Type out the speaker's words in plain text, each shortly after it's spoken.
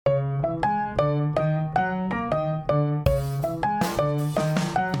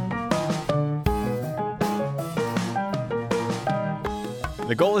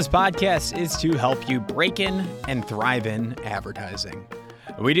The goal of this podcast is to help you break in and thrive in advertising.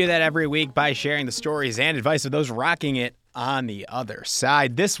 We do that every week by sharing the stories and advice of those rocking it on the other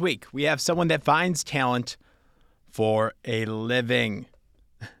side. This week, we have someone that finds talent for a living.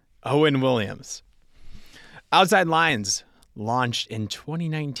 Owen Williams. Outside Lines launched in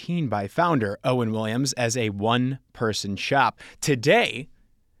 2019 by founder Owen Williams as a one-person shop. Today,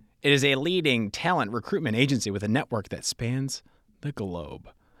 it is a leading talent recruitment agency with a network that spans the globe.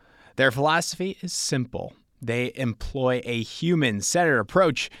 Their philosophy is simple. They employ a human-centered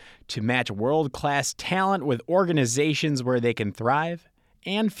approach to match world-class talent with organizations where they can thrive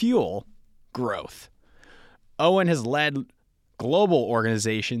and fuel growth. Owen has led global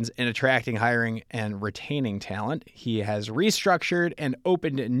organizations in attracting, hiring, and retaining talent. He has restructured and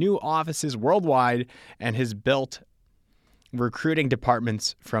opened new offices worldwide and has built recruiting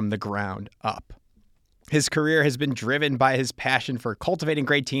departments from the ground up. His career has been driven by his passion for cultivating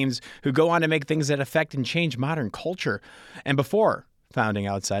great teams who go on to make things that affect and change modern culture. And before founding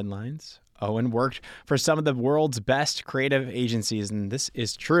Outside Lines, Owen worked for some of the world's best creative agencies, and this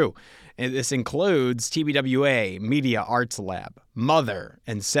is true. And this includes TBWA Media Arts Lab, Mother,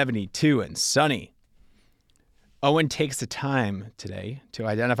 and 72 and Sunny. Owen takes the time today to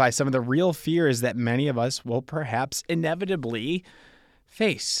identify some of the real fears that many of us will perhaps inevitably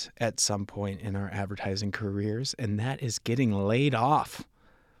face at some point in our advertising careers, and that is getting laid off.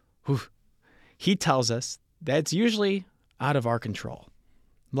 Whew. He tells us that it's usually out of our control.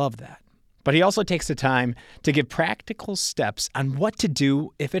 Love that. But he also takes the time to give practical steps on what to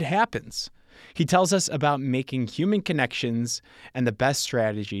do if it happens. He tells us about making human connections and the best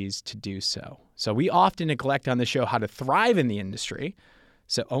strategies to do so. So we often neglect on the show how to thrive in the industry.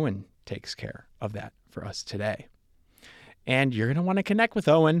 So Owen takes care of that for us today. And you're going to want to connect with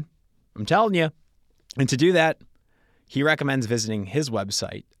Owen. I'm telling you. And to do that, he recommends visiting his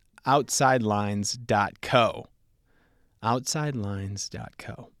website, outsidelines.co.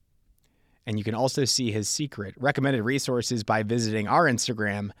 Outsidelines.co. And you can also see his secret recommended resources by visiting our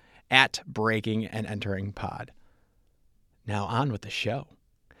Instagram at Breaking and Entering Pod. Now on with the show.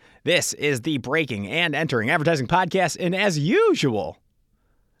 This is the Breaking and Entering Advertising Podcast, and as usual,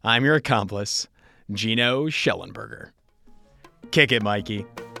 I'm your accomplice, Gino Schellenberger. Kick it, Mikey.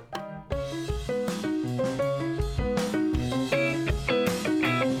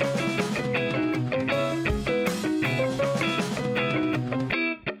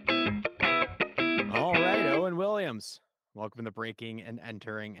 Welcome to the Breaking and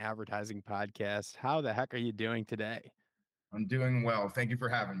Entering Advertising Podcast. How the heck are you doing today? I'm doing well. Thank you for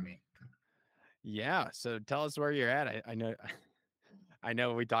having me. Yeah. So tell us where you're at. I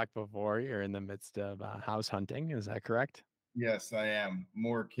know we talked before. You're in the midst of house hunting. Is that correct? Yes, I am.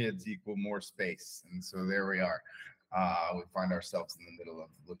 More kids equal more space. And so there we are. We find ourselves in the middle of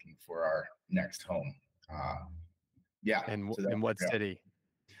looking for our next home. In So what city?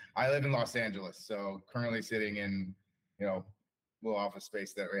 I live in Los Angeles. So currently sitting in, little office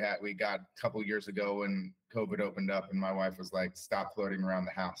space that we got a couple years ago when COVID opened up, and my wife was like, "Stop floating around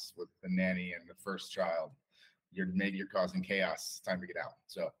the house with the nanny and the first child. You're causing chaos. It's time to get out."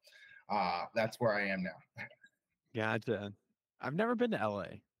 So that's where I am now. Gotcha. I've never been to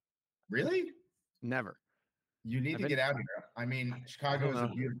LA. Really? Never. You need to get out here. I mean, Chicago is a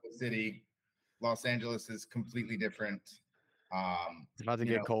beautiful city. Los Angeles is completely different. It's about to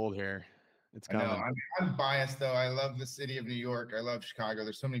get cold here. It's coming. I know. I'm biased, though. I love the city of New York. I love Chicago.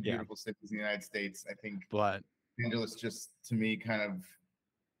 There's so many beautiful cities in the United States. I think Los Angeles just, to me, kind of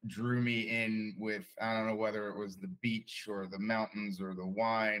drew me in with, I don't know whether it was the beach or the mountains or the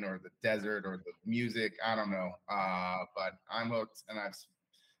wine or the desert or the music. I don't know. But I'm hooked, and I've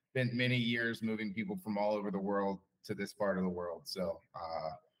spent many years moving people from all over the world to this part of the world. So,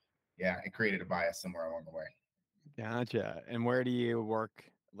 it created a bias somewhere along the way. Gotcha. And where do you work?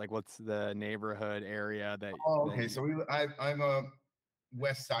 Like, what's the neighborhood area that? Okay. So I'm a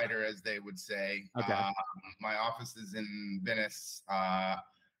West Sider, as they would say. Okay. My office is in Venice,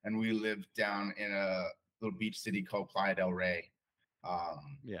 and we live down in a little beach city called Playa del Rey.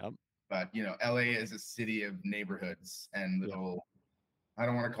 But LA is a city of neighborhoods and little. I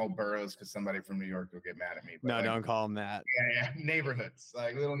don't want to call boroughs because somebody from New York will get mad at me. But don't call them that. Yeah, neighborhoods,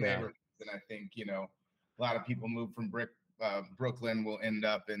 like little neighborhoods. And I think a lot of people move from Brooklyn will end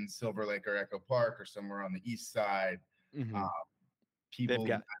up in Silver Lake or Echo Park or somewhere on the east side. Mm-hmm. People,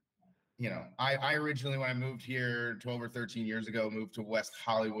 I originally, when I moved here 12 or 13 years ago, moved to West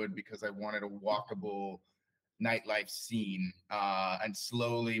Hollywood because I wanted a walkable nightlife scene, and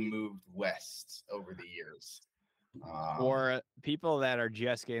slowly moved west over the years. For people that are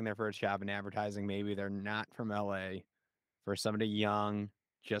just getting their first job in advertising, maybe they're not from LA, for somebody young,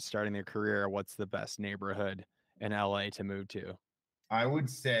 just starting their career, what's the best neighborhood in LA to move to? I would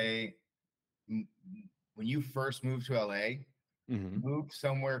say when you first move to LA, move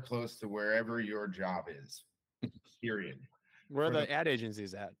somewhere close to wherever your job is, period. Where are the ad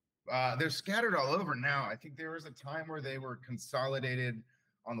agencies at? They're scattered all over now. I think there was a time where they were consolidated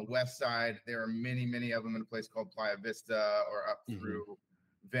on the west side. There are many, many of them in a place called Playa Vista or up through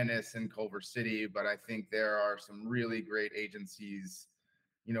Venice and Culver City. But I think there are some really great agencies.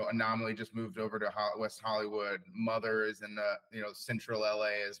 You know, Anomaly just moved over to West Hollywood. Mother is in the, central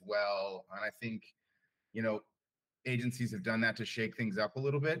LA as well. And I think, agencies have done that to shake things up a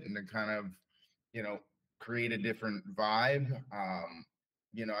little bit and to kind of, create a different vibe.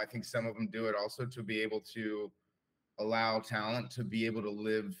 I think some of them do it also to be able to allow talent to be able to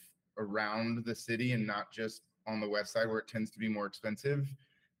live around the city and not just on the west side where it tends to be more expensive,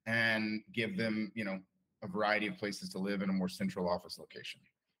 and give them, a variety of places to live in a more central office location.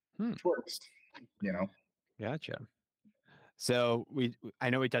 Which works, Gotcha. So I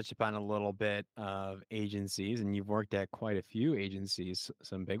know we touched upon a little bit of agencies, and you've worked at quite a few agencies,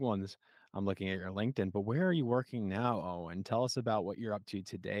 some big ones. I'm looking at your LinkedIn, but where are you working now, Owen? Tell us about what you're up to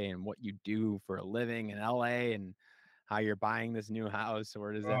today and what you do for a living in LA and how you're buying this new house.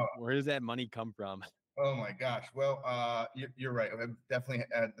 Where does that money come from? Oh my gosh. Well, you're right. I've definitely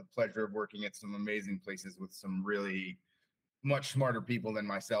had the pleasure of working at some amazing places with some really much smarter people than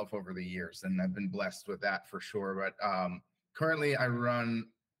myself over the years, and I've been blessed with that for sure. But currently I run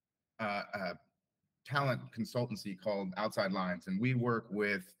a talent consultancy called Outside Lines, and we work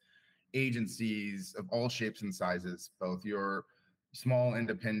with agencies of all shapes and sizes, both your small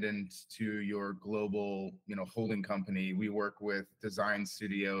independent to your global, holding company. We work with design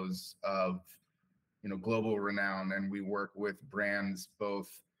studios of, global renown, and we work with brands, both,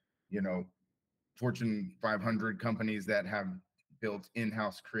 Fortune 500 companies that have built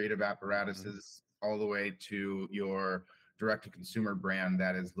in-house creative apparatuses all the way to your direct-to-consumer brand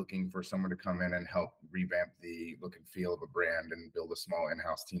that is looking for someone to come in and help revamp the look and feel of a brand and build a small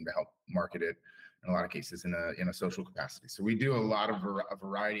in-house team to help market it, in a lot of cases in a social capacity. So we do a lot of a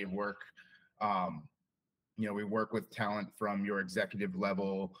variety of work. We work with talent from your executive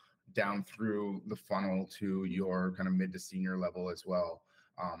level down through the funnel to your kind of mid to senior level as well.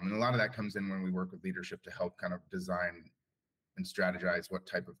 And a lot of that comes in when we work with leadership to help kind of design and strategize what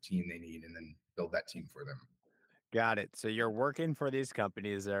type of team they need and then build that team for them. Got it. So you're working for these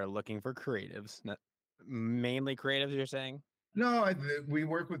companies that are looking for creatives, mainly creatives, you're saying? No, we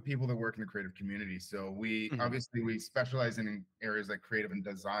work with people that work in the creative community. So we obviously we specialize in areas like creative and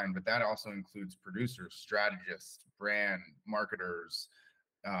design, but that also includes producers, strategists, brand marketers,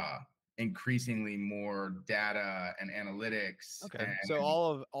 increasingly more data and analytics. Okay. So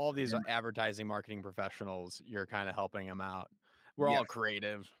all of these advertising marketing professionals, you're kind of helping them out. We're all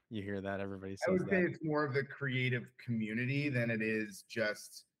creative. You hear that? Everybody says that. I would say it's more of the creative community than it is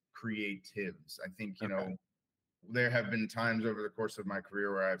just creatives. I think, there have been times over the course of my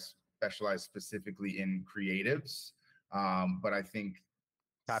career where I've specialized specifically in creatives. But I think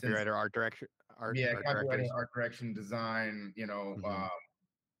copywriter, art direction, copywriter, art direction, design,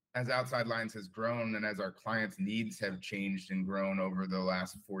 as Outside Lines has grown and as our clients' needs have changed and grown over the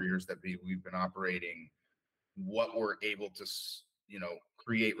last 4 years that we've been operating, what we're able to,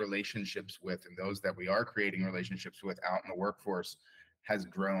 create relationships with, and those that we are creating relationships with out in the workforce has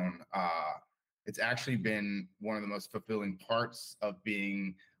grown. It's actually been one of the most fulfilling parts of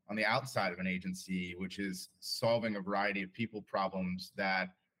being on the outside of an agency, which is solving a variety of people problems that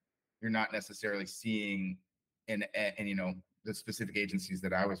you're not necessarily seeing in the specific agencies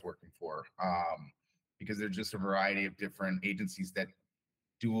that I was working for, because there's just a variety of different agencies that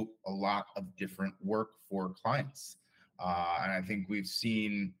do a lot of different work for clients. And I think we've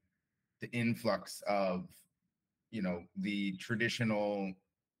seen the influx of, the traditional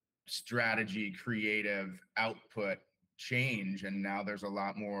strategy, creative output change. And now there's a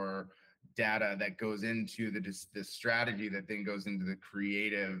lot more data that goes into the strategy that then goes into the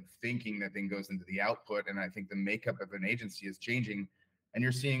creative thinking that then goes into the output. And I think the makeup of an agency is changing. And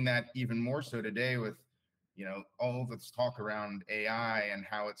you're seeing that even more so today with, all this talk around AI and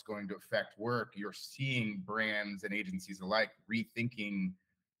how it's going to affect work. You're seeing brands and agencies alike rethinking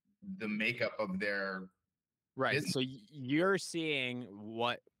the makeup of their business. So you're seeing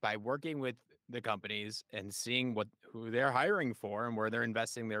what, by working with the companies and seeing who they're hiring for and where they're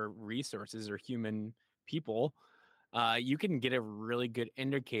investing their resources or human people, you can get a really good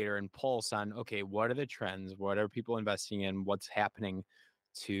indicator and pulse on, okay, what are the trends? What are people investing in? What's happening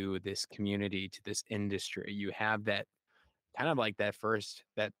to this community, to this industry? You have that kind of like that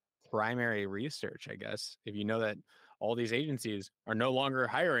primary research, I guess. If you know that all these agencies are no longer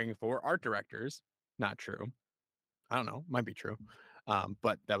hiring for art directors. Not true. I don't know. Might be true.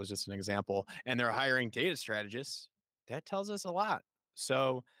 But that was just an example. And they're hiring data strategists. That tells us a lot.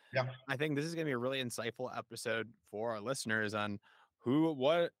 So Yeah. I think this is going to be a really insightful episode for our listeners on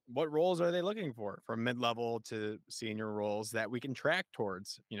what roles are they looking for, from mid-level to senior roles that we can track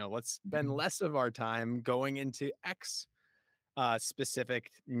towards. Let's spend less of our time going into X specific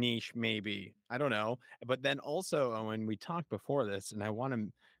niche, maybe. I don't know. But then also, Owen, we talked before this, and I want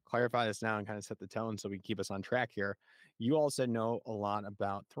to clarify this now and kind of set the tone so we keep us on track here. You also know a lot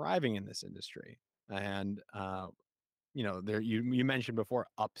about thriving in this industry. And there you mentioned before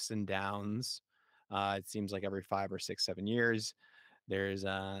ups and downs. It seems like every 5 or 6, 7 years, there's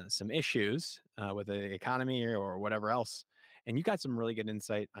some issues with the economy or whatever else. And you got some really good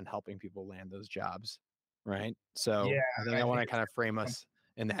insight on helping people land those jobs, right? So Yeah, I think I want to kind of frame us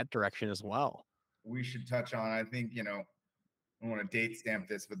in that direction as well. We should touch on, I think, I don't want to date stamp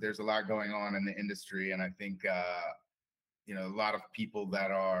this, but there's a lot going on in the industry. And I think, a lot of people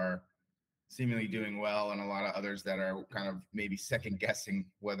that are seemingly doing well and a lot of others that are kind of maybe second guessing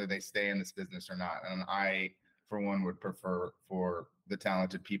whether they stay in this business or not. And I, for one, would prefer for the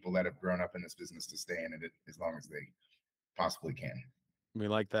talented people that have grown up in this business to stay in it as long as they possibly can. We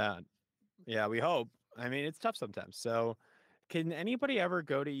like that. Yeah, we hope. I mean, it's tough sometimes. So can anybody ever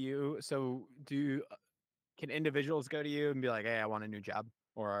go to you? So can individuals go to you and be like, hey, I want a new job,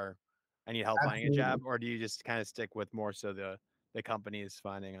 or I need help finding a job? Or do you just kind of stick with more so the company is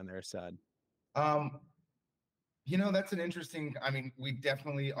finding on their side? That's an interesting, we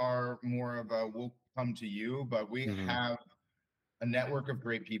definitely are more of a, we'll come to you, but we have a network of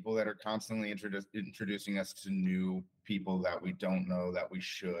great people that are constantly introducing us to new people that we don't know that we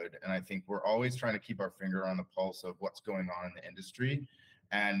should. And I think we're always trying to keep our finger on the pulse of what's going on in the industry.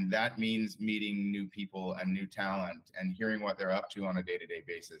 And that means meeting new people and new talent and hearing what they're up to on a day-to-day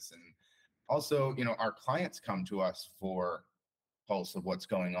basis. And also, our clients come to us for pulse of what's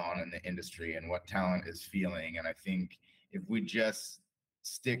going on in the industry and what talent is feeling. And I think if we just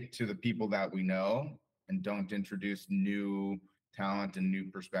stick to the people that we know and don't introduce new talent and new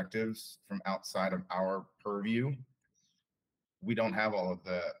perspectives from outside of our purview, we don't have all of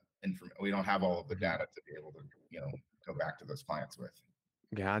the information. We don't have all of the data to be able to, go back to those clients with.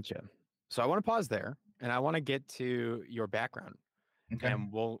 Gotcha. So I want to pause there and I want to get to your background. Okay.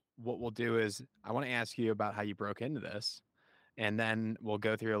 And what we'll do is I want to ask you about how you broke into this, and then we'll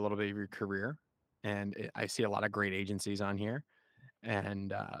go through a little bit of your career. And I see a lot of great agencies on here.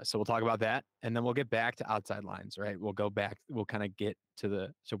 And so we'll talk about that, and then we'll get back to outside lines, right? We'll go back, we'll kind of get to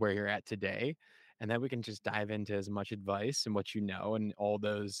where you're at today, and then we can just dive into as much advice and what you know and all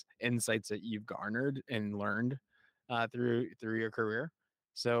those insights that you've garnered and learned through your career.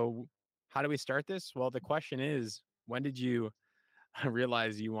 So how do we start this? Well, the question is, when did you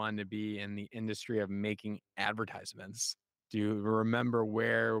realize you wanted to be in the industry of making advertisements? Do you remember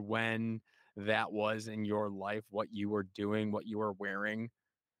where, when that was in your life, what you were doing, what you were wearing?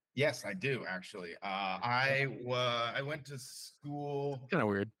 Yes, I do actually. I went to school. Kind of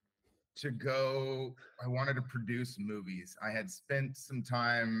weird. I wanted to produce movies. I had spent some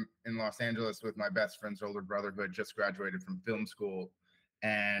time in Los Angeles with my best friend's older brother who had just graduated from film school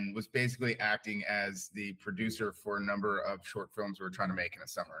and was basically acting as the producer for a number of short films we were trying to make in a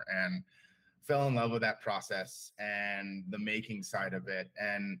summer, and fell in love with that process and the making side of it,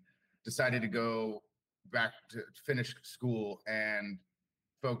 and decided to go back to finish school and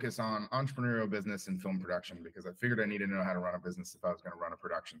focus on entrepreneurial business and film production, because I figured I needed to know how to run a business if I was going to run a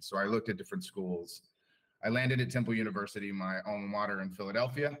production. So I looked at different schools. I landed at Temple University, my alma mater in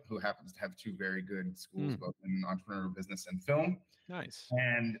Philadelphia, who happens to have two very good schools, both in entrepreneurial business and film. Nice.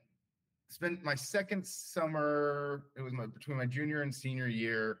 And spent my second summer, it was between my junior and senior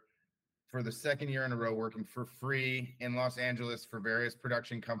year, for the second year in a row, working for free in Los Angeles for various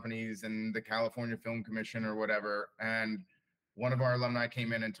production companies and the California Film Commission or whatever. And one of our alumni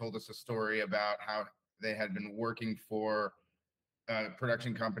came in and told us a story about how they had been working for a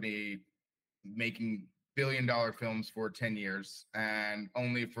production company making billion-dollar films for 10 years, and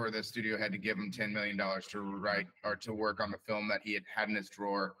only for the studio had to give him $10 million to write or to work on the film that he had in his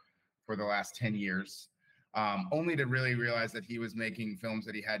drawer for the last 10 years. Only to really realize that he was making films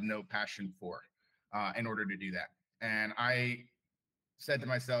that he had no passion for in order to do that. And I said to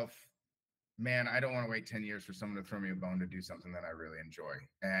myself, man, I don't want to wait 10 years for someone to throw me a bone to do something that I really enjoy.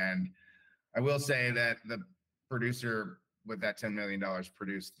 And I will say that the producer with that $10 million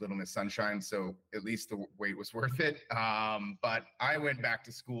produced Little Miss Sunshine, so at least the wait was worth it. But I went back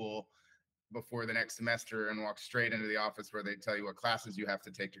to school before the next semester and walked straight into the office where they tell you what classes you have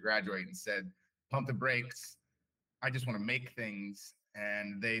to take to graduate, and said, pump the brakes. I just want to make things.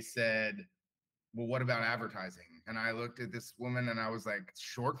 And they said, well, what about advertising? And I looked at this woman and I was like,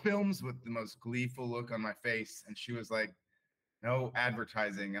 short films, with the most gleeful look on my face. And she was like, no,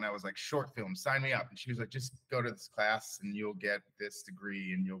 advertising. And I was like, short film, sign me up. And she was like, just go to this class and you'll get this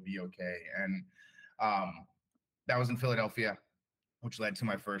degree and you'll be okay. And that was in Philadelphia, which led to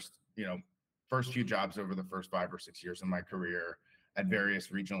my first few jobs over the first 5 or 6 years of my career at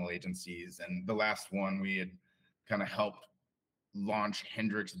various regional agencies. And the last one, we had kind of helped launch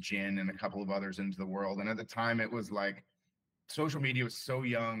Hendrick's Gin and a couple of others into the world. And at the time, it was like social media was so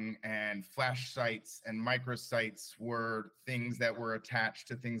young, and flash sites and microsites were things that were attached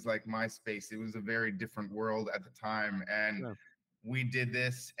to things like MySpace. It was a very different world at the time. And we did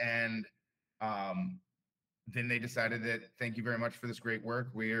this, and then they decided that, thank you very much for this great work.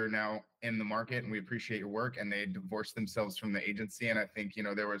 We are now in the market and we appreciate your work. And they divorced themselves from the agency. And I think,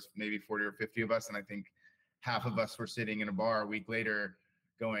 there was maybe 40 or 50 of us. And I think half of us were sitting in a bar a week later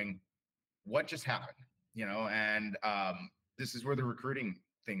going, what just happened? And this is where the recruiting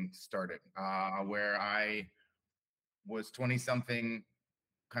thing started, where I was 20 something,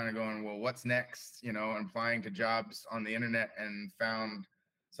 kind of going, well, what's next? And applying to jobs on the internet, and found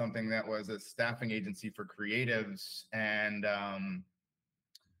something that was a staffing agency for creatives. And I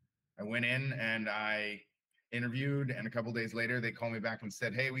went in and I interviewed, and a couple of days later they called me back and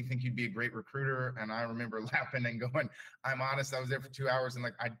said, hey, we think you'd be a great recruiter. And I remember laughing and going, I'm honest, I was there for 2 hours and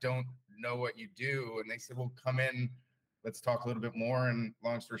like, I don't know what you do. And they said, well, come in, let's talk a little bit more. And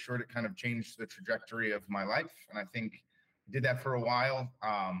long story short, it kind of changed the trajectory of my life. And I think I did that for a while.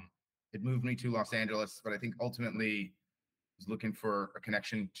 It moved me to Los Angeles, but I think ultimately I was looking for a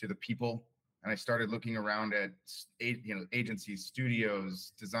connection to the people. And I started looking around at agencies,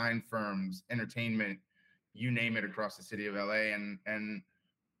 studios, design firms, entertainment, you name it, across the city of LA. And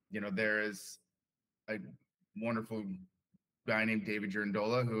there is a wonderful guy named David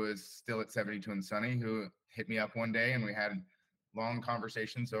Girandola, who is still at 72 and Sunny, who hit me up one day, and we had long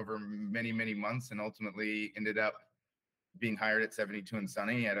conversations over many, many months, and ultimately ended up being hired at 72 and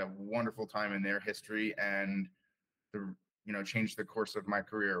Sunny at a wonderful time in their history, and changed the course of my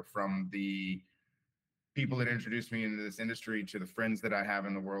career, from the people that introduced me into this industry to the friends that I have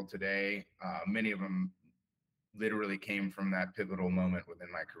in the world today. Many of them literally came from that pivotal moment within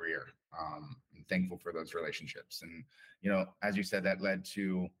my career. I'm thankful for those relationships. And, as you said, that led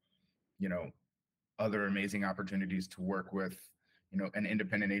to, other amazing opportunities to work with, an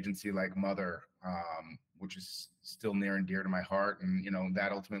independent agency like Mother, which is still near and dear to my heart. And,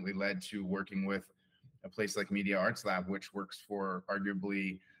 that ultimately led to working with a place like Media Arts Lab, which works for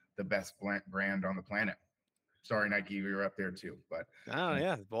arguably the best brand on the planet. Sorry, Nike, we were up there too, but. Oh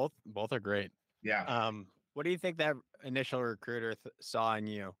yeah, both are great. Yeah. What do you think that initial recruiter saw in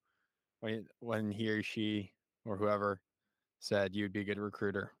you when he or she or whoever said you'd be a good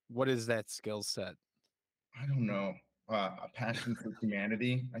recruiter? What is that skill set? I don't know. A passion for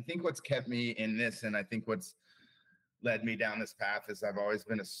humanity. I think what's kept me in this, and I think what's led me down this path, is I've always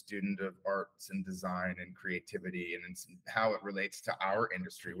been a student of arts and design and creativity, and it's how it relates to our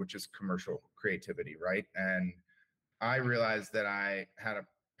industry, which is commercial creativity, right? And I realized that I had a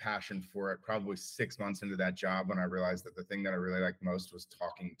passion for it probably 6 months into that job, when I realized that the thing that I really liked most was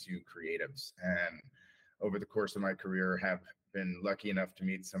talking to creatives. And over the course of my career, have been lucky enough to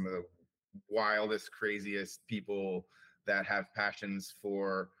meet some of the wildest, craziest people that have passions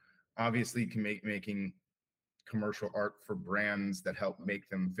for obviously making commercial art for brands that help make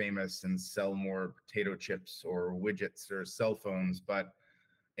them famous and sell more potato chips or widgets or cell phones. But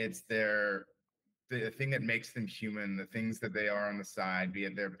it's the thing that makes them human, the things that they are on the side, be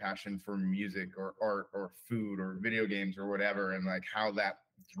it their passion for music or art or food or video games or whatever, and like how that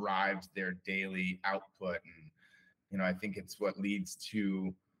drives their daily output. And I think it's what leads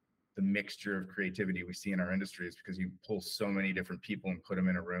to the mixture of creativity we see in our industries, because you pull so many different people and put them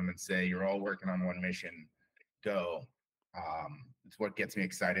in a room and say, you're all working on one mission, go. It's what gets me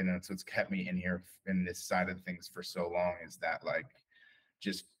excited, and it's what's kept me in here in this side of things for so long, is that like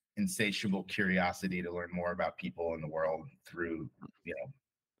just insatiable curiosity to learn more about people in the world through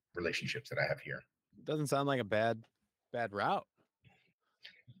relationships that I have here. Doesn't sound like a bad route.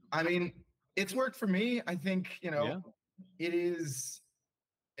 I mean, it's worked for me. I think it is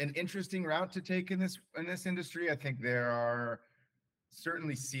an interesting route to take in this industry. I think there are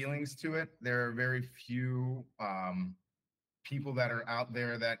certainly ceilings to it. There are very few people that are out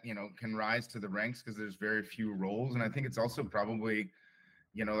there that can rise to the ranks, because there's very few roles. And I think it's also probably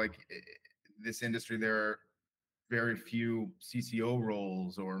like this industry, there are very few CCO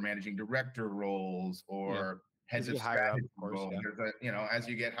roles or managing director roles or heads of higher up, strategy of course, role. yeah. There's a, you know, as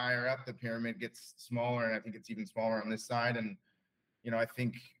you get higher up, the pyramid gets smaller, and I think it's even smaller on this side. And, you know, I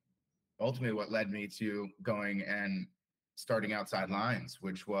think ultimately what led me to going and starting Outside Lines,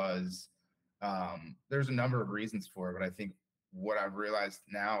 which was, there's a number of reasons for it, but I think what I've realized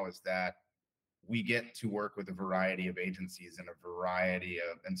now is that we get to work with a variety of agencies and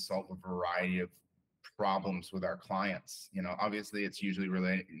and solve a variety of problems with our clients. You know, obviously it's usually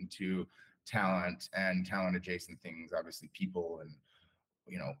relating to talent and talent adjacent things, obviously people and,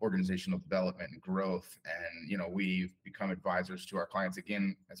 you know, organizational development and growth. And, you know, we've become advisors to our clients,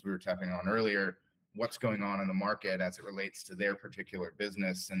 again, as we were tapping on earlier, what's going on in the market as it relates to their particular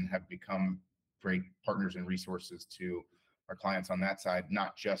business, and have become great partners and resources to our clients on that side,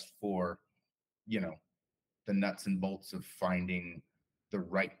 not just for, you know, the nuts and bolts of finding the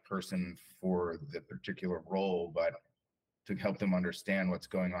right person for the particular role, but to help them understand what's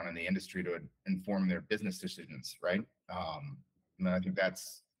going on in the industry to inform their business decisions, right? And I think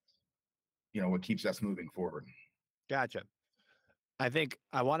that's, you know, what keeps us moving forward. Gotcha. I think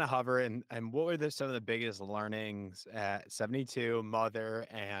I want to hover and what were some of the biggest learnings at 72, Mother,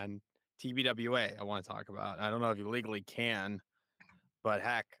 and TBWA I want to talk about? I don't know if you legally can, but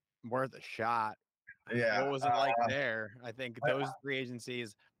heck, worth a shot. Yeah. What was it like there? I think those three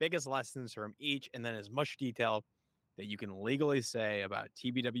agencies, biggest lessons from each, and then as much detail that you can legally say about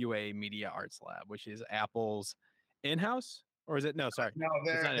TBWA Media Arts Lab, which is Apple's in-house, or is it? No, sorry. No,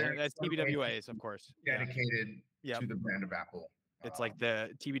 that's TBWA's, of course. Dedicated to the brand of Apple. It's like the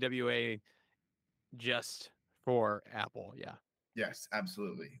TBWA just for Apple. Yeah. Yes,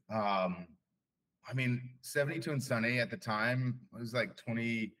 absolutely. I mean, 72 and Sunny at the time, it was like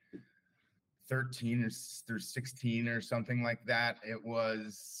 2013 or 16 or something like that. It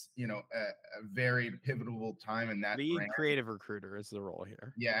was, you know, a very pivotal time in that Lead brand. creative recruiter is the role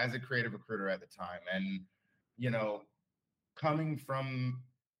here. Yeah, as a creative recruiter at the time. And, you know, coming from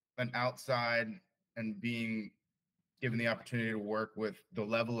an outside and being given the opportunity to work with the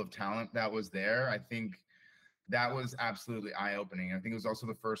level of talent that was there, I think that was absolutely eye-opening. I think it was also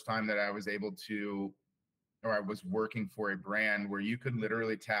the first time that I was able to, or I was working for a brand where you could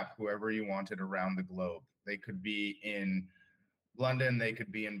literally tap whoever you wanted around the globe. They could be in London, they could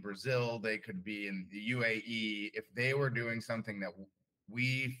be in Brazil, they could be in the UAE. If they were doing something that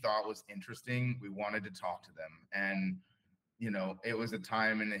we thought was interesting, we wanted to talk to them. And, you know, it was a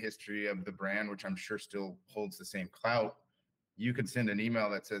time in the history of the brand, which I'm sure still holds the same clout. You could send an email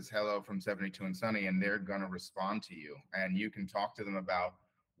that says hello from 72 and Sunny, and they're going to respond to you, and you can talk to them about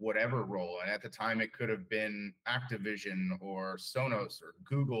whatever role. And at the time it could have been Activision or Sonos or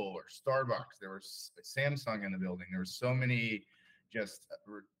Google or Starbucks. There was Samsung in the building. There were so many just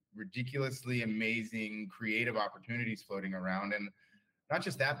ridiculously amazing creative opportunities floating around. And not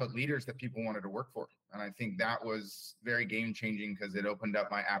just that, but leaders that people wanted to work for. And I think that was very game changing because it opened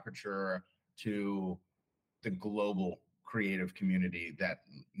up my aperture to the global creative community that,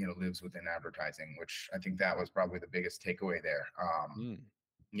 you know, lives within advertising, which I think that was probably the biggest takeaway there.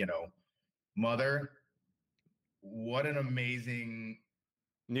 You know, Mother, what an amazing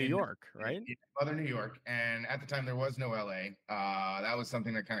New York, right? Mother, New York. And at the time there was no LA. That was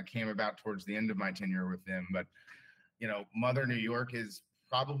something that kind of came about towards the end of my tenure with them. But, you know, Mother, New York is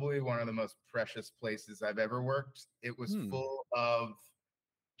probably one of the most precious places I've ever worked. It was full of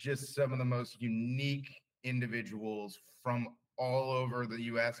just some of the most unique individuals from all over the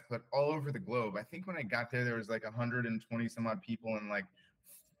US, but all over the globe. I think when I got there was like 120 some odd people and like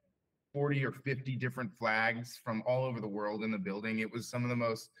 40 or 50 different flags from all over the world in the building. It was some of the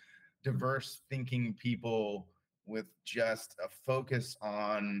most diverse thinking people with just a focus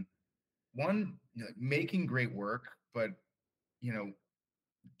on one, you know, making great work, but, you know,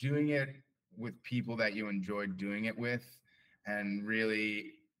 doing it with people that you enjoyed doing it with. And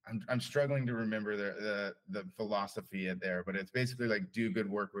really, I'm struggling to remember the philosophy there, but it's basically like do good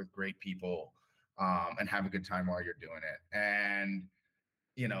work with great people, and have a good time while you're doing it. And,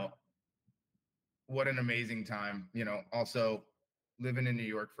 you know, what an amazing time. You know, also living in New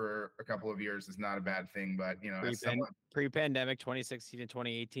York for a couple of years is not a bad thing, but, you know, pre-pandemic 2016 to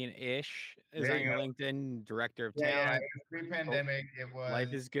 2018-ish is on your LinkedIn, director of talent. Yeah, pre-pandemic, it was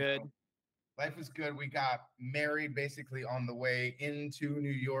life is good. You know, life was good. We got married basically on the way into New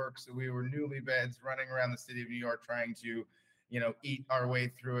York. So we were newlyweds running around the city of New York trying to, you know, eat our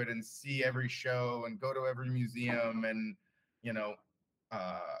way through it and see every show and go to every museum and, you know,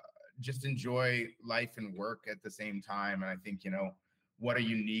 just enjoy life and work at the same time. And I think, you know, what a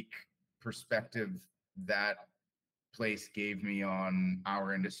unique perspective that place gave me on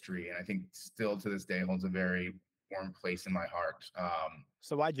our industry. And I think still to this day holds a very warm place in my heart.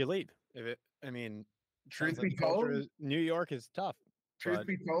 So why'd you leave? I mean, truth be told, New York is tough. Truth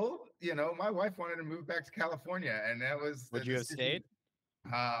be told, my wife wanted to move back to California, and that was. Would you have stayed?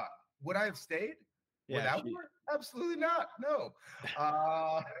 Would I have stayed without her? Absolutely not. No.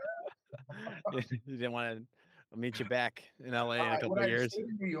 You didn't want to meet you back in LA in a couple of years. I stayed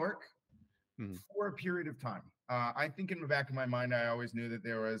in New York for a period of time. I think in the back of my mind, I always knew that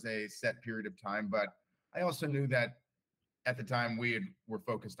there was a set period of time, but I also knew that at the time were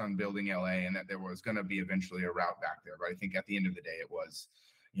focused on building LA and that there was going to be eventually a route back there. But I think at the end of the day, it was,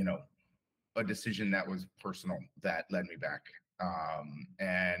 a decision that was personal that led me back.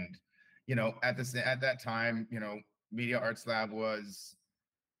 And at that time, Media Arts Lab was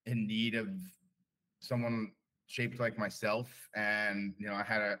in need of someone shaped like myself. And, I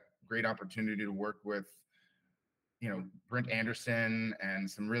had a great opportunity to work with, Brent Anderson and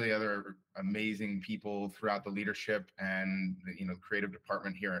some really other amazing people throughout the leadership and the creative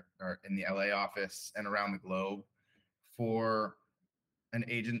department here in the LA office and around the globe for an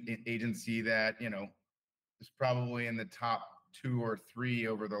agency that, is probably in the top 2 or 3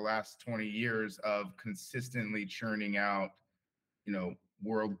 over the last 20 years of consistently churning out,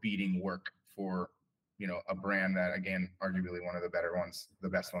 world-beating work for, a brand that, again, arguably one of the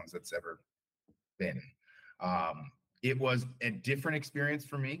best ones that's ever been. It was a different experience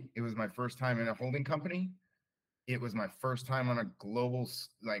for me. It was my first time in a holding company. It was my first time on a global,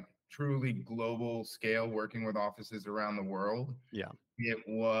 truly global scale, working with offices around the world. Yeah. It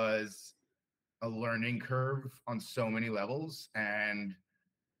was a learning curve on so many levels, and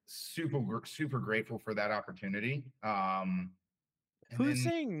super, super grateful for that opportunity. Who's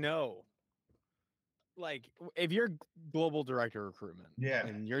saying no? Like, if you're global director of recruitment,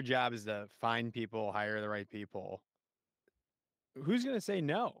 and your job is to find people, hire the right people, who's going to say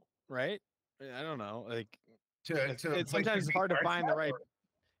no, right? I don't know. Like, it's sometimes hard to find the right.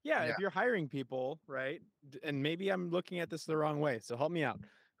 Yeah, if you're hiring people, right? And maybe I'm looking at this the wrong way. So help me out.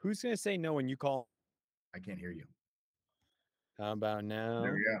 Who's going to say no when you call? I can't hear you. How about now?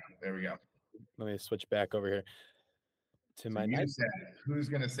 There we go. Let me switch back over here to my. You said, who's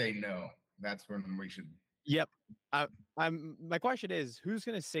going to say no? That's when we should. Yep. My question is, who's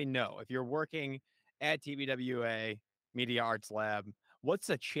going to say no? If you're working at TBWA Media Arts Lab, what's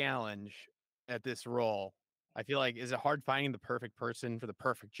the challenge at this role? I feel like, is it hard finding the perfect person for the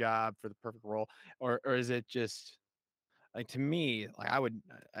perfect job, for the perfect role? Or is it just like, to me, like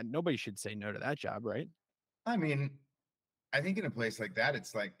nobody should say no to that job, right? I mean, I think in a place like that,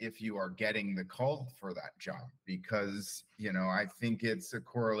 it's like if you are getting the call for that job, because, I think it's a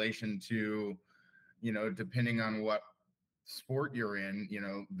correlation to, depending on what sport you're in,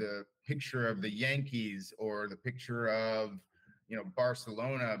 the picture of the Yankees or the picture of,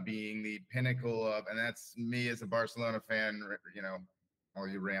 Barcelona being the pinnacle of, and that's me as a Barcelona fan, all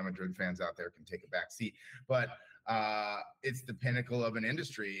you Real Madrid fans out there can take a back seat, but it's the pinnacle of an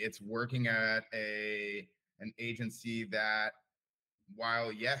industry. It's working at an agency that,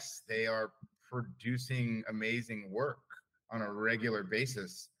 while yes, they are producing amazing work on a regular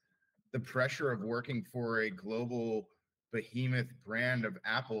basis, the pressure of working for a global behemoth brand of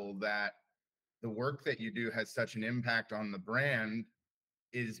Apple, that the work that you do has such an impact on the brand,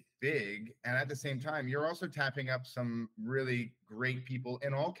 is big. And at the same time, you're also tapping up some really great people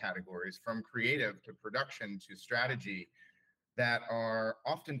in all categories, from creative to production to strategy, that are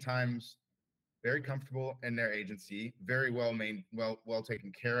oftentimes very comfortable in their agency, very well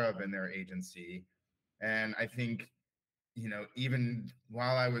taken care of in their agency. And I think, even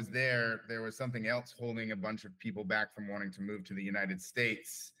while I was there was something else holding a bunch of people back from wanting to move to the United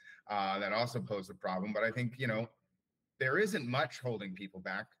States that also posed a problem. But I think, there isn't much holding people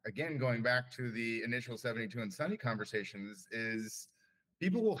back. Again, going back to the initial 72 and Sunny conversations, is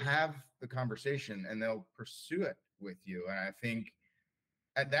people will have the conversation and they'll pursue it with you. And I think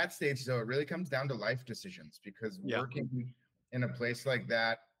at that stage, though, it really comes down to life decisions, because working in a place like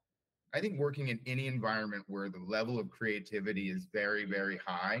that, I think working in any environment where the level of creativity is very, very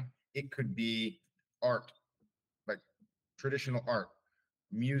high, it could be art, like traditional art,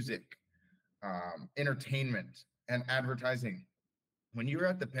 music, entertainment, and advertising. When you're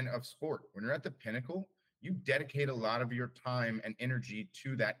at the when you're at the pinnacle, you dedicate a lot of your time and energy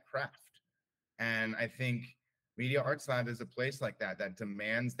to that craft. And I think Media Arts Lab is a place like that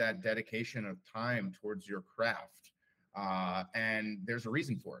demands that dedication of time towards your craft. And there's a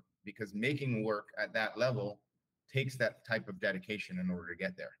reason for it, because making work at that level takes that type of dedication in order to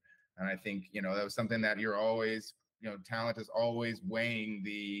get there. And I think, that was something that you're always, talent is always weighing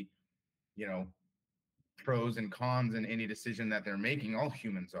the, pros and cons in any decision that they're making. All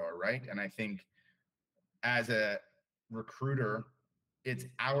humans are, right? And I think as a recruiter, it's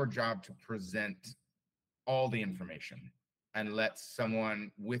our job to present all the information and let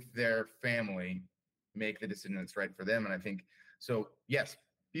someone with their family make the decision that's right for them. And I think so, yes,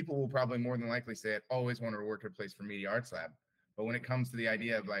 people will probably more than likely say it always wanted to work at a place for Media Arts Lab. But when it comes to the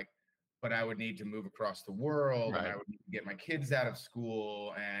idea of like, but I would need to move across the world, and I would need to get my kids out of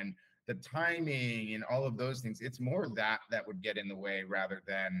school, and the timing and all of those things, it's more that would get in the way rather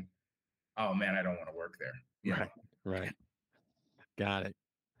than, oh man, I don't want to work there. Right. Got it.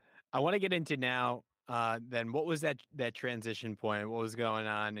 I want to get into now, then what was that transition point? What was going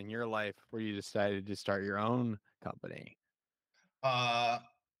on in your life where you decided to start your own company?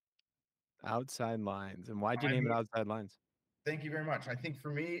 Outside Lines. And why'd you name it Outside Lines? Thank you very much. I think for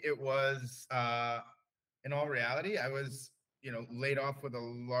me, it was, in all reality, I was, laid off with a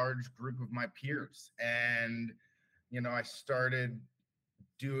large group of my peers. And, I started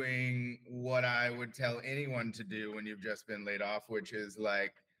doing what I would tell anyone to do when you've just been laid off, which is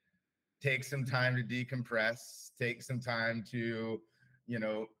like, take some time to decompress, take some time to,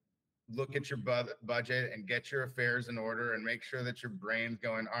 look at your budget and get your affairs in order and make sure that your brain's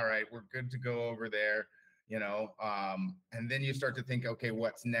going, all right, we're good to go over there, and then you start to think, okay,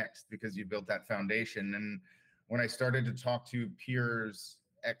 what's next? Because you built that foundation. And when I started to talk to peers,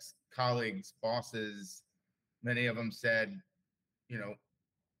 ex-colleagues, bosses, many of them said,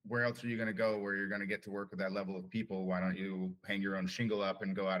 where else are you going to go where you're going to get to work with that level of people? Why don't you hang your own shingle up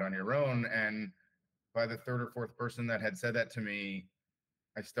and go out on your own? And by the third or fourth person that had said that to me,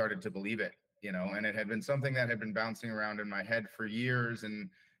 I started to believe it, and it had been something that had been bouncing around in my head for years. And,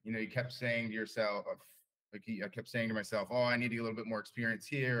 you kept saying to yourself, I kept saying to myself, oh, I need to get a little bit more experience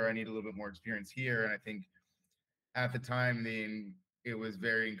here. I need a little bit more experience here. And I think at the time, it was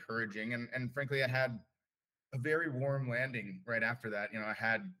very encouraging. And frankly, I had a very warm landing right after that. I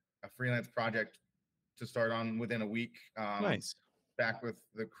had a freelance project to start on within a week. Nice. Back with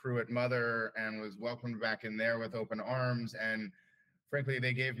the crew at Mother, and was welcomed back in there with open arms. And frankly,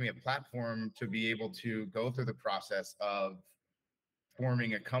 they gave me a platform to be able to go through the process of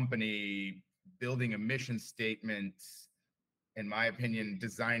forming a company, building a mission statement, in my opinion,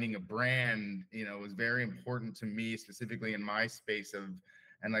 designing a brand, was very important to me, specifically in my space of,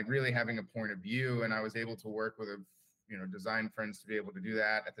 and like really having a point of view. And I was able to work with design friends to be able to do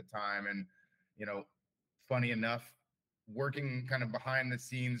that at the time. And, funny enough, working kind of behind the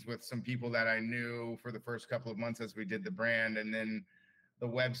scenes with some people that I knew for the first couple of months as we did the brand, and then the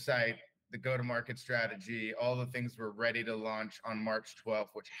website, the go-to-market strategy, all the things were ready to launch on March 12th,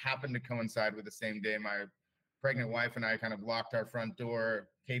 which happened to coincide with the same day my pregnant wife and I kind of locked our front door,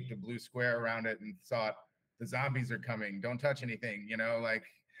 taped a blue square around it, and thought, the zombies are coming. Don't touch anything,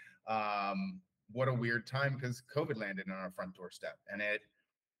 what a weird time, because COVID landed on our front doorstep, and it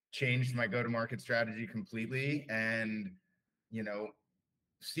changed my go-to-market strategy completely. And,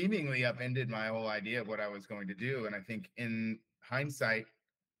 seemingly upended my whole idea of what I was going to do. And I think in hindsight,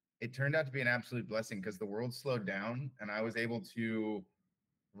 it turned out to be an absolute blessing, because the world slowed down and I was able to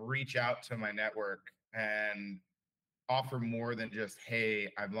reach out to my network and offer more than just,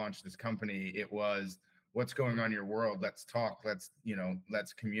 hey, I've launched this company. It was, what's going on in your world? Let's talk. Let's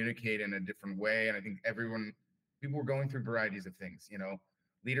communicate in a different way. And I think people were going through varieties of things.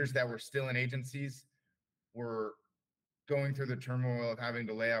 Leaders that were still in agencies were going through the turmoil of having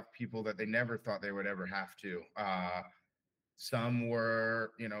to lay off people that they never thought they would ever have to. Some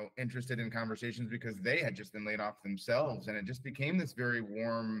were, interested in conversations because they had just been laid off themselves. And it just became this very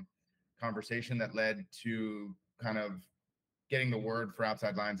warm conversation that led to kind of getting the word for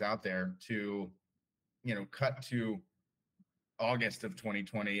Outside Lines out there to, cut to August of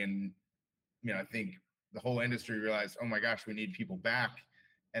 2020. And, I think the whole industry realized, oh my gosh, we need people back.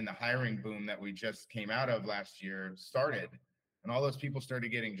 And the hiring boom that we just came out of last year started, and all those people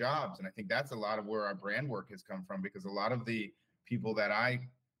started getting jobs. And I think that's a lot of where our brand work has come from, because a lot of the people that I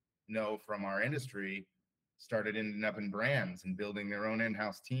know from our industry started ending up in brands and building their own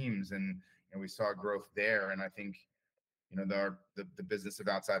in-house teams. And we saw growth there. And I think, the business of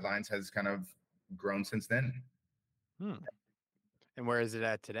Outside Lines has kind of grown since then. And where is it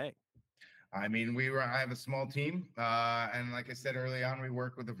at today? I mean, I have a small team. And like I said early on, we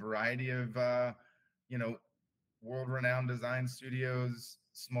work with a variety of, world-renowned design studios,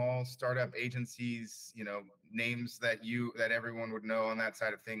 small startup agencies, names that everyone would know on that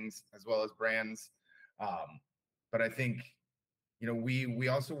side of things, as well as brands. But I think, we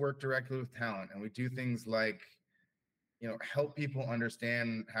also work directly with talent, and we do things like, help people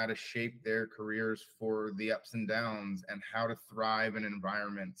understand how to shape their careers for the ups and downs, and how to thrive in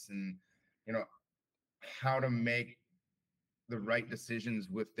environments, and, how to make the right decisions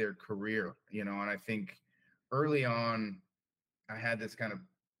with their career, and I think early on, I had this kind of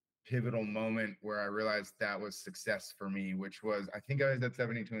pivotal moment where I realized that was success for me, which was, I think I was at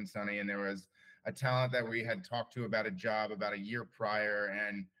 72 and Sunny, and there was a talent that we had talked to about a job about a year prior,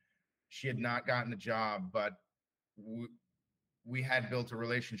 and she had not gotten the job, but we had built a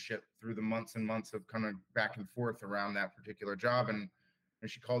relationship through the months and months of kind of back and forth around that particular job. And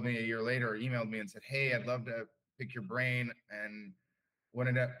she called me a year later, or emailed me and said, "Hey, I'd love to pick your brain." And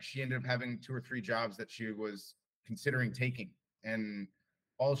she ended up having 2 or 3 jobs that she was considering taking. And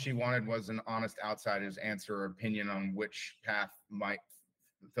all she wanted was an honest outsider's answer or opinion on which path might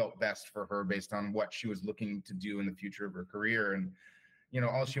felt best for her based on what she was looking to do in the future of her career. And,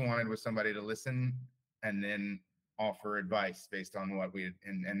 all she wanted was somebody to listen and then offer advice based on what we had.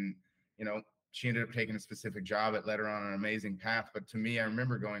 And she ended up taking a specific job. It led her on an amazing path. But to me, I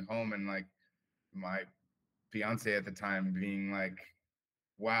remember going home and like my fiance at the time being like,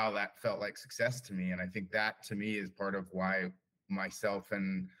 wow, that felt like success to me. And I think that to me is part of why myself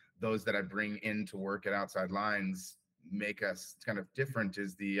and those that I bring in to work at Outside Lines make us kind of different,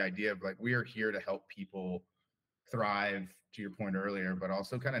 is the idea of like, we are here to help people thrive, to your point earlier, but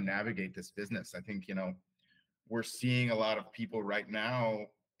also kind of navigate this business. I think, we're seeing a lot of people right now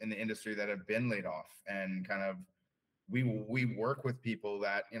in the industry that have been laid off, and kind of we work with people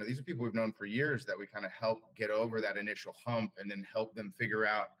that, these are people we've known for years that we kind of help get over that initial hump and then help them figure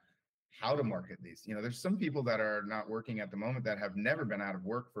out how to market these. There's some people that are not working at the moment that have never been out of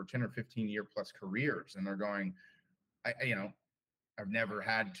work for 10 or 15 year plus careers. And they're going, I've never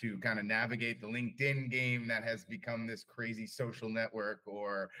had to kind of navigate the LinkedIn game that has become this crazy social network,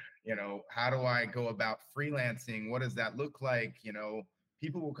 or, how do I go about freelancing? What does that look like?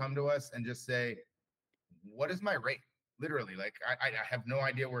 People will come to us and just say, what is my rate? Literally, like, I have no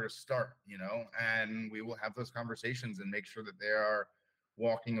idea where to start, and we will have those conversations and make sure that they are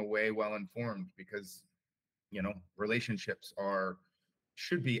walking away well-informed, because, relationships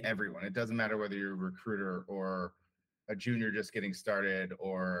should be everyone. It doesn't matter whether you're a recruiter or a junior just getting started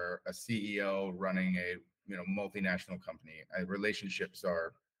or a CEO running a multinational company. Relationships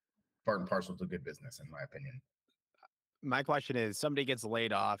are part and parcel to good business, in my opinion. My question is, somebody gets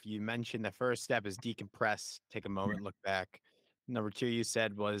laid off. You mentioned the first step is decompress, take a moment, look back. Number 2, you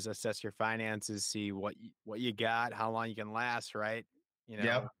said, was assess your finances, see what you got, how long you can last, right?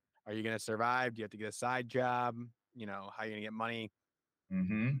 Yep. Are you going to survive? Do you have to get a side job? How are you going to get money?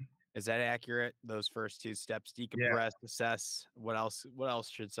 Mm-hmm. Is that accurate? Those first 2 steps, decompress, assess. What else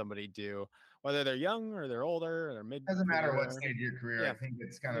should somebody do? Whether they're young or they're older or they're mid. Doesn't matter what stage of your career. Yeah. I think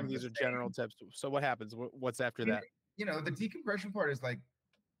it's kind of these are general tips. So what happens? What's after that? The decompression part is like,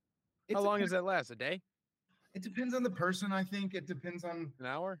 how long does that last? A day? It depends on the person. I think it depends on an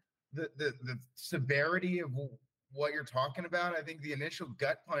hour. The severity of what you're talking about. I think the initial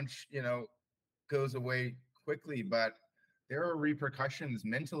gut punch, goes away quickly, but there are repercussions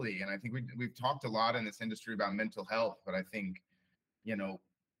mentally. And I think we've talked a lot in this industry about mental health, but I think,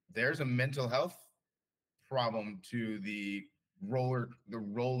 there's a mental health problem to the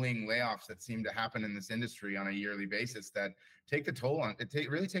rolling layoffs that seem to happen in this industry on a yearly basis that take the toll on it.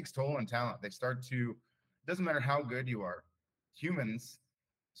 Really takes toll on talent. They start to, it doesn't matter how good you are, humans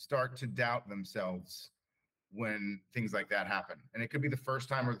start to doubt themselves when things like that happen. And it could be the first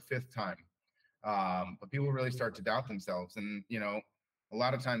time or the 5th time. But people really start to doubt themselves. And, a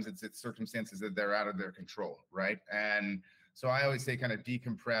lot of times it's circumstances that they're out of their control, right? And so I always say kind of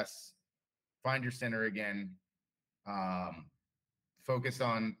decompress, find your center again, focus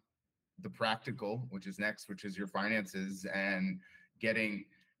on the practical, which is next, which is your finances, and getting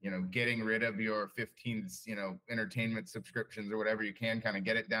rid of your 15, entertainment subscriptions or whatever you can, kind of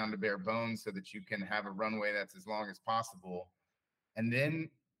get it down to bare bones so that you can have a runway that's as long as possible. And then,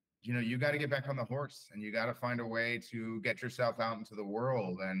 you got to get back on the horse, and you got to find a way to get yourself out into the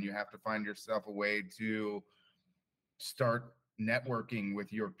world, and you have to find yourself a way to start networking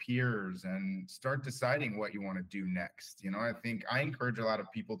with your peers and start deciding what you want to do next. I think I encourage a lot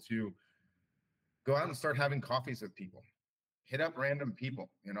of people to go out and start having coffees with people, hit up random people.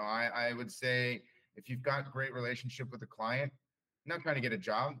 I would say, if you've got a great relationship with a client, not trying to get a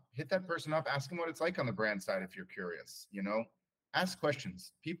job, hit that person up, ask them what it's like on the brand side. If you're curious, ask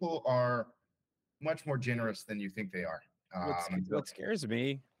questions. People are much more generous than you think they are. What scares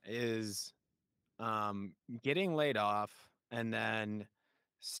me is getting laid off and then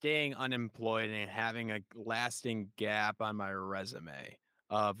staying unemployed and having a lasting gap on my resume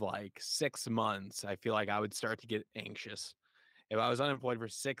of like 6 months. I feel like I would start to get anxious. If I was unemployed for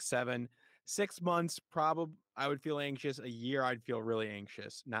 6 months, probably I would feel anxious. A year, I'd feel really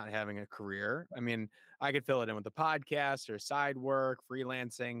anxious not having a career. I mean, I could fill it in with the podcast or side work,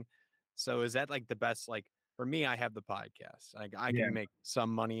 freelancing. So is that like the best, like, for me, I have the podcast. I can make some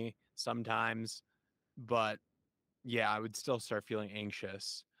money sometimes, but yeah, I would still start feeling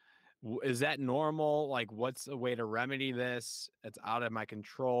anxious. Is that normal? Like, what's a way to remedy this? It's out of my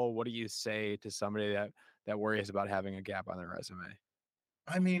control. What do you say to somebody that worries about having a gap on their resume?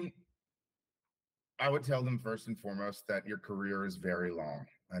 I mean, I would tell them first and foremost that your career is very long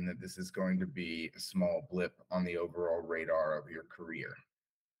and that this is going to be a small blip on the overall radar of your career.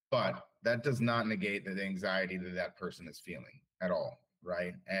 But that does not negate the anxiety that that person is feeling at all,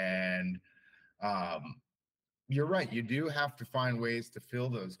 right? And you're right. You do have to find ways to fill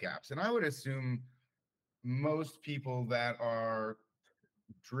those gaps. And I would assume most people that are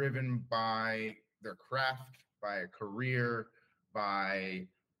driven by their craft, by a career, by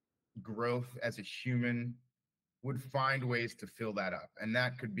growth as a human would find ways to fill that up. And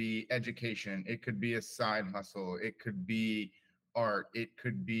that could be education, it could be a side hustle, it could be art, it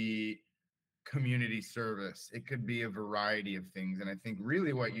could be community service, it could be a variety of things. And I think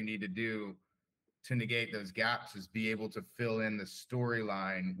really what you need to do to negate those gaps is be able to fill in the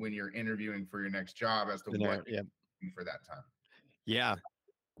storyline when you're interviewing for your next job as to what you're doing for that time. Yeah.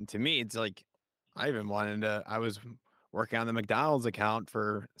 And to me, it's like I was working on the McDonald's account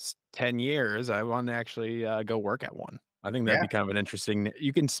for 10 years. I want to actually go work at one. I think that'd be kind of an interesting,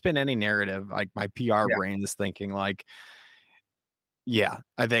 you can spin any narrative. Like my PR brain is thinking like, yeah,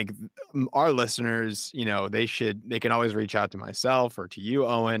 I think our listeners, they can always reach out to myself or to you,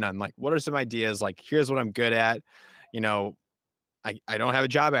 Owen. I'm like, what are some ideas? Like, here's what I'm good at. I don't have a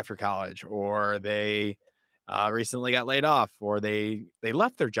job after college, or they recently got laid off, or they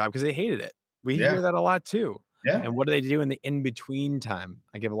left their job because they hated it. We hear that a lot too. Yeah. And what do they do in the in-between time?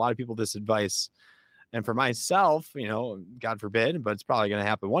 I give a lot of people this advice. And for myself, God forbid, but it's probably going to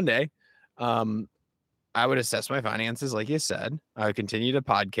happen one day. I would assess my finances, like you said. I would continue to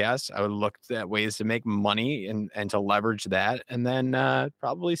podcast. I would look at ways to make money and to leverage that, and then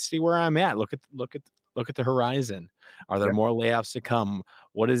probably see where I'm at. Look at the horizon. Are there more layoffs to come?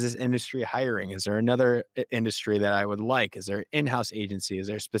 What is this industry hiring? Is there another industry that I would like? Is there an in-house agency? Is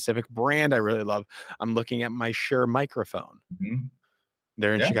there a specific brand I really love? I'm looking at my Shure microphone. Mm-hmm.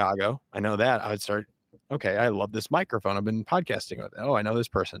 They're in Chicago. I know that. I would start, okay, I love this microphone. I've been podcasting with it. Oh, I know this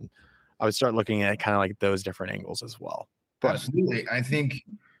person. I would start looking at kind of like those different angles as well. But absolutely. I think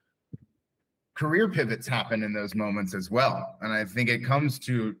career pivots happen in those moments as well. And I think it comes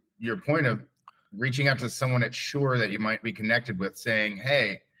to your point of reaching out to someone at Shure that you might be connected with, saying,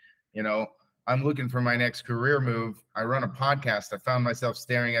 hey, I'm looking for my next career move. I run a podcast. I found myself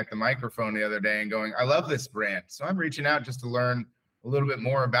staring at the microphone the other day and going, I love this brand. So I'm reaching out just to learn a little bit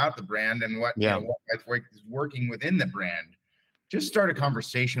more about the brand and what is working within the brand. Just start a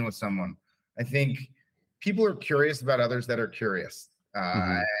conversation with someone. I think people are curious about others that are curious.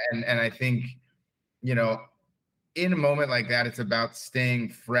 And I think, in a moment like that, it's about staying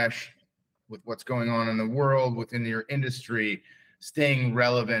fresh with what's going on in the world, within your industry, staying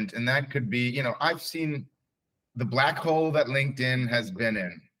relevant. And that could be, I've seen the black hole that LinkedIn has been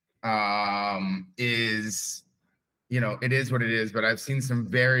in is, it is what it is, but I've seen some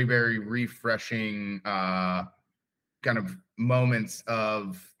very, very refreshing kind of moments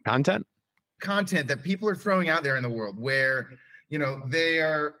of content that people are throwing out there in the world where, they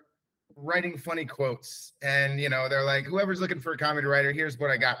are writing funny quotes and, they're like, whoever's looking for a comedy writer, here's what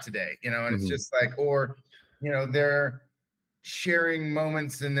I got today, and it's just like, or, they're sharing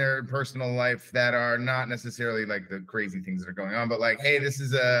moments in their personal life that are not necessarily like the crazy things that are going on, but like, hey, this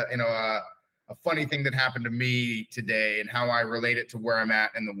is a funny thing that happened to me today and how I relate it to where I'm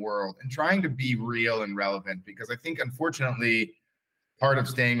at in the world, and trying to be real and relevant. Because I think, unfortunately, part of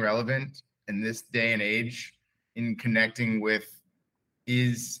staying relevant in this day and age in connecting with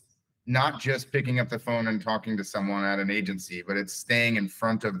is not just picking up the phone and talking to someone at an agency, but it's staying in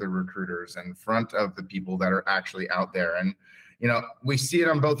front of the recruiters and in front of the people that are actually out there. And, we see it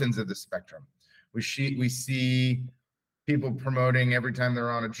on both ends of the spectrum. We see people promoting every time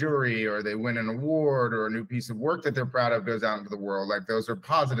they're on a jury or they win an award or a new piece of work that they're proud of goes out into the world. Like, those are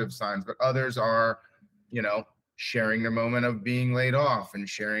positive signs, but others are, sharing their moment of being laid off and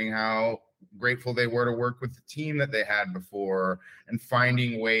sharing how grateful they were to work with the team that they had before, and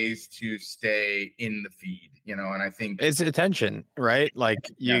finding ways to stay in the feed, and I think it's attention, right? Like,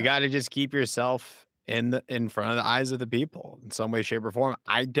 you got to just keep yourself in front of the eyes of the people in some way, shape, or form.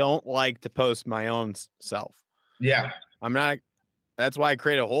 I don't like to post my own self. Yeah. I'm not. That's why I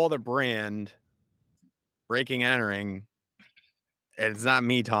create a whole other brand, Breaking Entering. It's not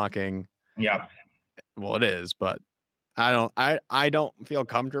me talking. Yeah. Well, it is, but I don't feel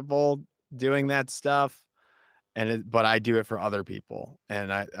comfortable doing that stuff. but I do it for other people,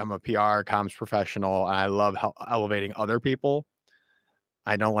 and I'm a PR comms professional, and I love elevating other people.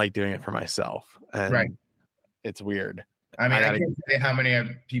 I don't like doing it for myself, and it's weird. I mean, I can't tell you how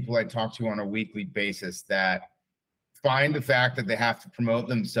many people I talk to on a weekly basis that find the fact that they have to promote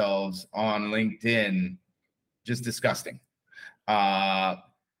themselves on LinkedIn just disgusting.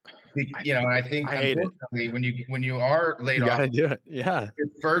 You know, I think unfortunately, when you are laid off, you gotta do it. Yeah. Your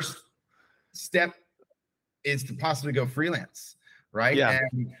first step is to possibly go freelance, right? Yeah.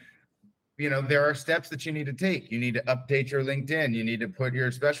 And you know, there are steps that you need to take. You need to update your LinkedIn. You need to put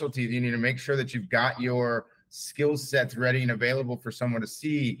your specialties. You need to make sure that you've got your skill sets ready and available for someone to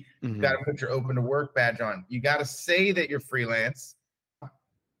see. You've got to put your open to work badge on. You got to say that you're freelance.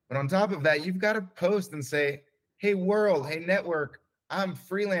 But on top of that, you've got to post and say, hey, world, hey, network, I'm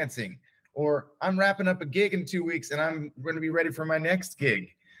freelancing, or I'm wrapping up a gig in 2 weeks and I'm going to be ready for my next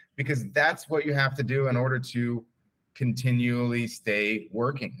gig, because that's what you have to do in order to continually stay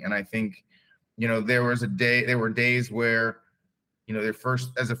working. And I think, you know, there were days where, you know,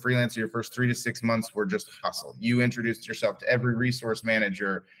 as a freelancer, your first 3 to 6 months were just hustle. You introduced yourself to every resource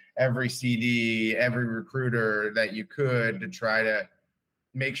manager, every CD, every recruiter that you could, to try to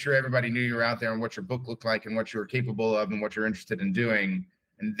make sure everybody knew you were out there and what your book looked like and what you were capable of and what you're interested in doing.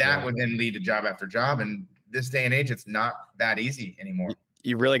 And that would then lead to job after job. And this day and age, it's not that easy anymore.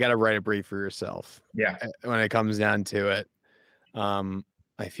 You really got to write a brief for yourself. Yeah. When it comes down to it.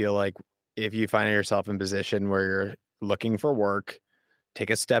 I feel like if you find yourself in a position where you're looking for work, take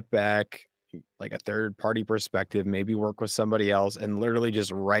a step back, like a third party perspective, maybe work with somebody else and literally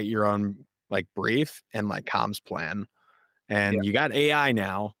just write your own like brief and like comms plan. And you got AI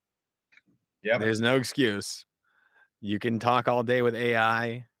now. Yeah. There's no excuse. You can talk all day with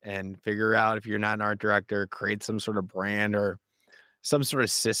AI and figure out, if you're not an art director, create some sort of brand or some sort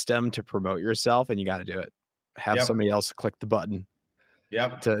of system to promote yourself, and you got to do it. Have somebody else click the button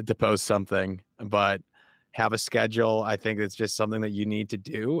to post something, but have a schedule. I think it's just something that you need to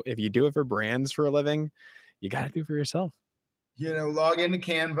do. If you do it for brands for a living, you got to do it for yourself. You know, log into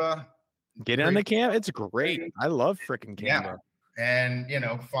Canva. Get on the Canva. It's great. I love freaking Canva. Yeah. And, you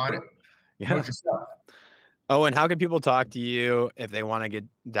know, find it. Yeah. Oh, and how can people talk to you if they want to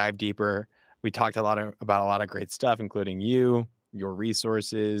dive deeper? We talked about a lot of great stuff, including you, your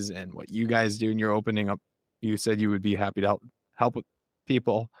resources, and what you guys do. And you're opening up. You said you would be happy to help with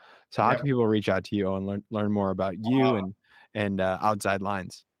people. So how can people reach out to you and learn more about you and Outside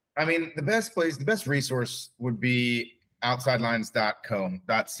Lines? I mean, the best resource would be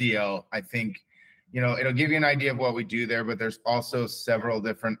outsidelines.co.cl. I think, you know, it'll give you an idea of what we do there, but there's also several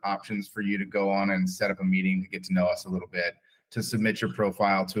different options for you to go on and set up a meeting to get to know us a little bit, to submit your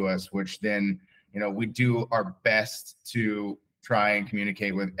profile to us, which then, you know, we do our best to try and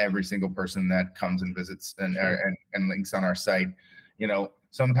communicate with every single person that comes and visits and links on our site. You know,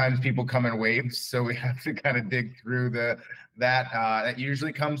 sometimes people come in waves, so we have to kind of dig through that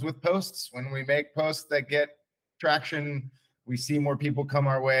usually comes with posts. When we make posts that get traction, we see more people come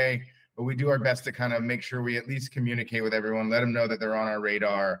our way, but we do our best to kind of make sure we at least communicate with everyone, let them know that they're on our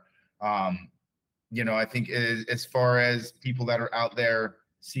radar. You know, I think as far as people that are out there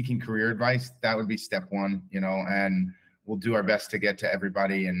seeking career advice, that would be step one, you know, and we'll do our best to get to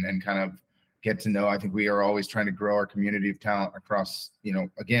everybody and kind of get to know. I think we are always trying to grow our community of talent across, you know,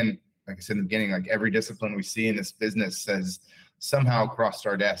 again, like I said in the beginning, like every discipline we see in this business has somehow crossed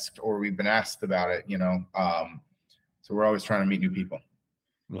our desk or we've been asked about it, you know. So we're always trying to meet new people.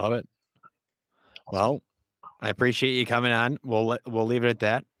 Love it. Well, I appreciate you coming on. We'll leave it at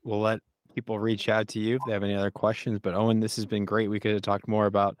that. We'll let people reach out to you if they have any other questions. But Owen, this has been great. We could have talked more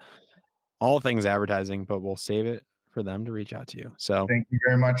about all things advertising, but we'll save it for them to reach out to you. So thank you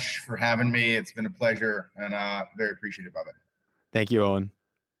very much for having me. It's been a pleasure and very appreciative of it. Thank you, Owen.